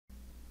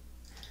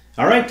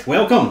All right,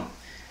 welcome.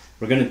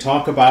 We're going to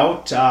talk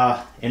about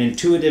an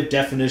intuitive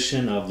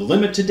definition of the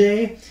limit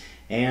today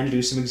and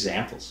do some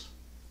examples.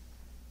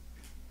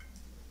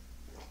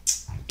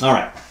 All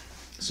right,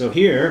 so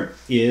here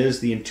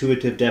is the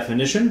intuitive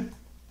definition.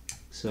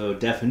 So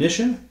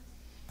definition,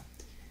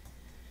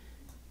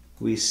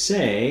 we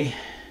say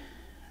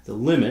the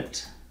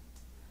limit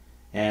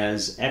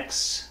as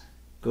x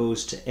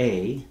goes to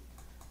a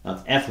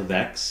of f of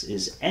x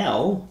is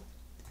L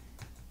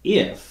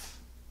if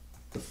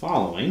the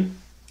following,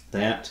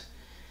 that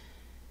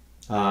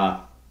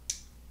f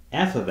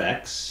of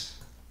x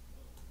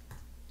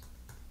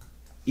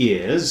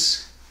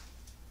is,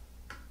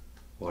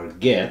 or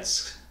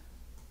gets,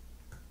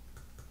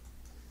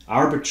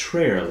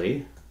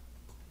 arbitrarily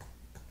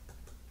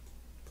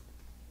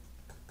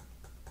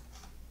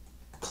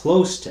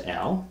close to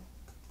L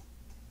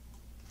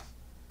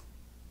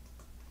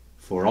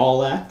for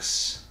all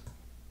x,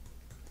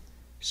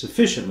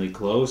 sufficiently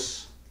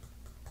close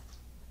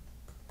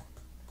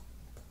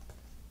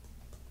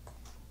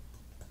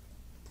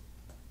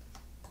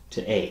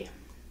to A.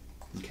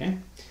 Okay?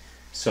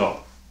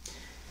 So,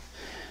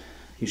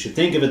 you should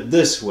think of it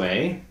this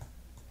way.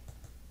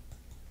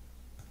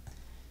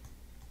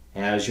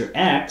 As your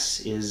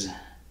x is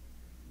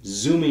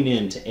zooming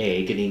into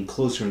A, getting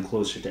closer and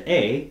closer to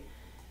A,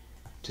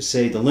 to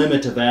say the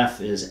limit of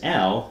f is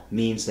L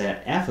means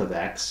that f of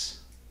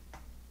x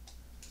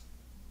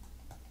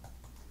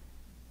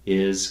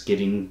is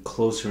getting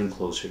closer and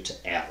closer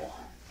to L.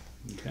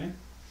 Okay?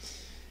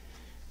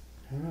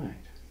 All right.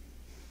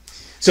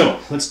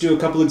 So let's do a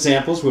couple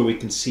examples where we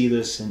can see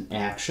this in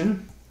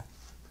action.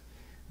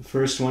 The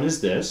first one is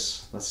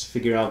this. Let's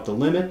figure out the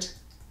limit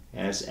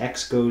as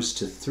x goes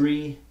to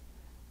 3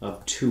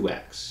 of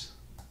 2x.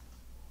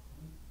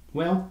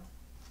 Well,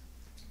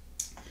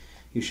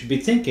 you should be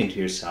thinking to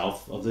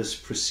yourself of this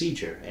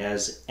procedure.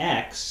 As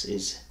x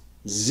is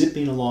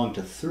zipping along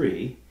to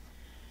 3,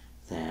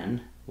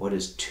 then what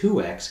is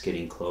 2x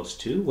getting close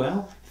to?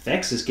 Well, if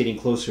x is getting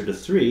closer to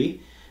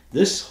 3,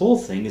 this whole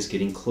thing is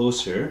getting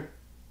closer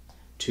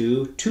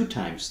to 2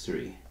 times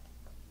 3.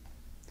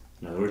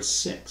 In other words,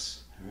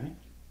 6. All right.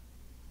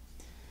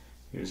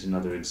 Here's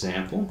another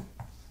example.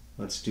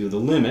 Let's do the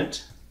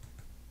limit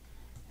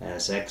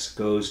as x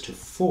goes to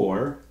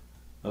 4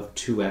 of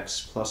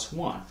 2x plus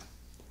 1.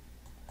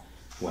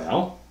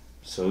 Well,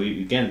 so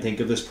you again think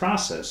of this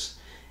process.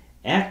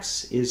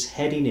 X is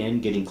heading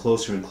in, getting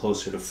closer and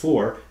closer to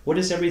 4. What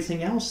does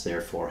everything else,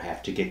 therefore,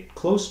 have to get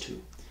close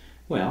to?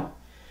 Well,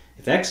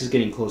 if x is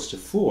getting close to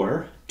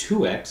 4,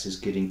 2x is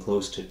getting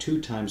close to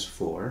 2 times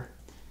 4,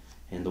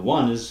 and the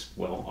 1 is,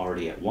 well,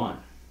 already at 1.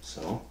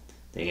 So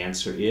the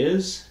answer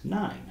is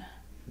 9.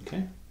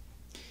 Okay?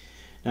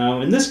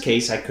 Now, in this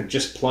case, I could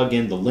just plug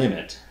in the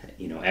limit.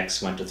 You know,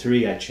 x went to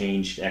 3, I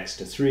changed x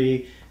to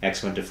 3.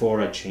 X went to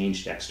 4, I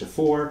changed x to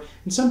 4.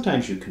 And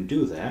sometimes you can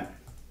do that.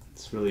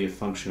 It's really a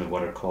function of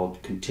what are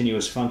called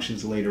continuous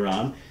functions later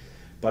on.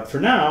 But for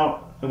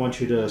now, I want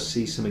you to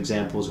see some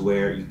examples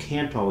where you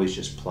can't always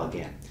just plug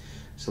in.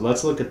 So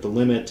let's look at the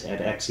limit at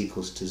x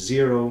equals to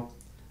 0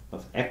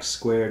 of x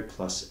squared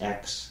plus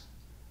x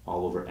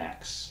all over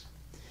x.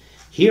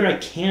 Here I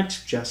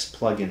can't just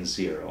plug in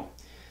 0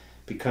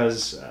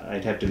 because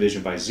I'd have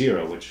division by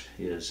 0, which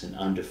is an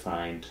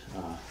undefined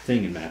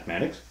thing in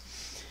mathematics.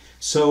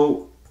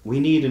 So we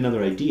need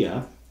another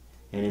idea,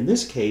 and in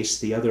this case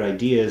the other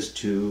idea is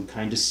to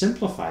kind of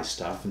simplify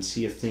stuff and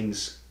see if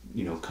things,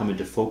 you know, come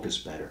into focus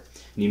better.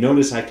 And you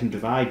notice I can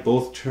divide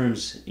both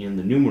terms in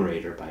the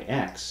numerator by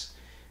x.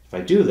 If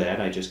I do that,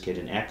 I just get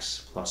an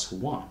x plus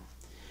 1. All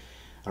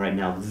right,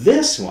 now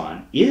this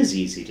one is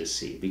easy to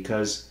see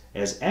because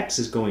as x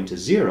is going to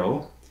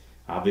 0,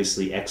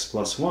 obviously x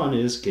plus 1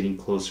 is getting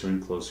closer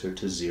and closer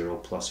to 0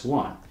 plus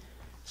 1.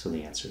 So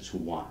the answer is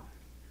 1.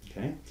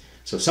 Okay?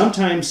 So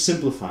sometimes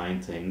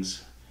simplifying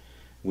things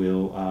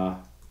will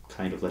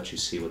kind of let you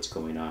see what's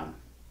going on.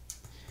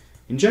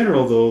 In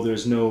general, though,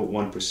 there's no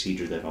one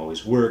procedure that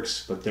always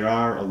works, but there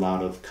are a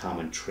lot of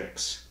common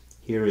tricks.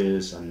 Here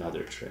is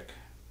another trick.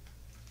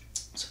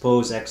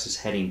 Suppose x is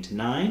heading to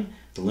 9.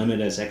 The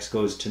limit as x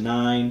goes to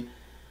 9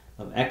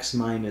 of x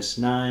minus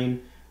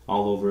 9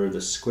 all over the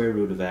square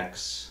root of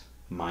x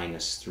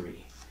minus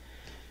 3.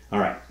 All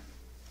right.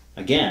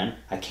 Again,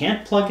 I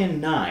can't plug in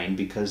 9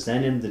 because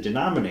then in the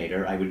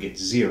denominator I would get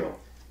 0,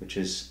 which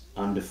is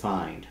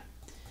undefined.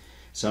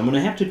 So I'm going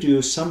to have to do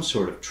some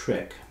sort of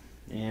trick.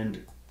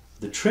 And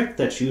the trick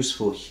that's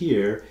useful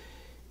here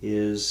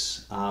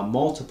is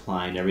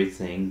multiplying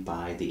everything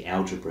by the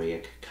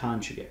algebraic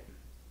conjugate.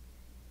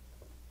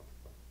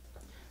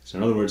 So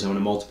in other words, I'm going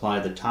to multiply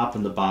the top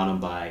and the bottom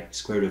by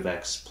square root of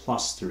x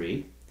plus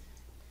 3,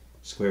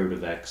 square root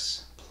of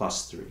x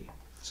plus 3.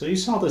 So you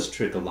saw this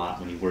trick a lot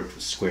when you worked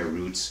with square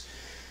roots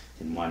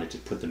and wanted to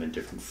put them in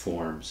different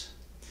forms.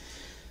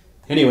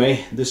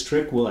 Anyway, this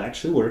trick will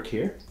actually work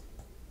here.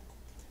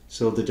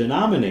 So the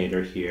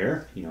denominator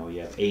here, you know,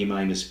 you have a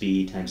minus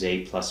b times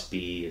a plus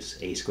b is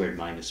a squared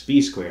minus b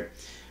squared.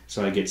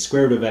 So I get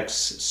square root of x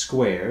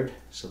squared,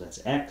 so that's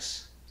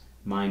x,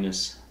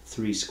 minus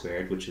 3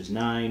 squared, which is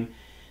 9.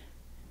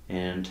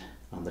 And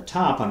on the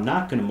top, I'm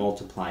not going to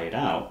multiply it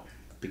out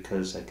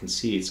because I can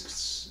see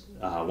it's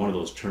one of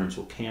those terms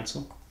will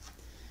cancel.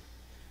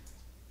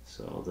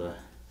 So the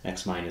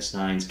x minus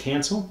 9's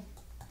cancel,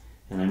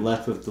 and I'm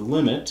left with the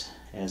limit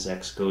as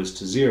x goes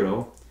to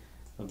 0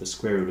 of the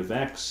square root of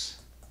x,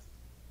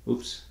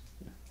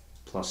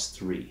 plus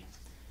 3.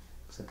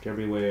 Except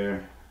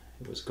everywhere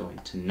it was going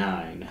to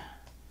 9.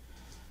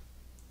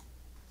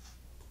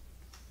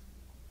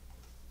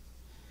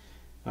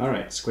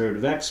 Alright, square root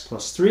of x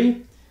plus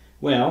 3.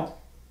 Well,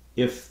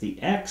 if the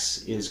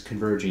x is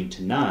converging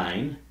to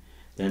 9,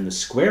 then the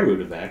square root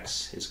of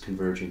x is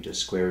converging to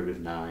square root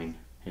of 9,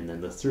 and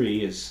then the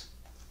 3 is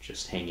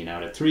just hanging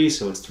out at 3,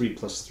 so it's 3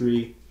 plus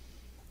 3,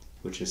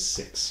 which is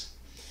 6.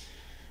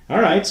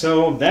 Alright,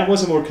 so that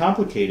was a more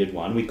complicated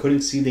one. We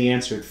couldn't see the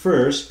answer at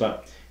first,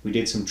 but we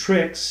did some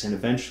tricks, and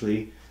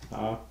eventually,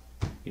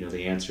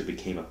 the answer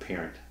became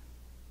apparent.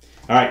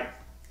 Alright,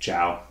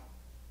 ciao.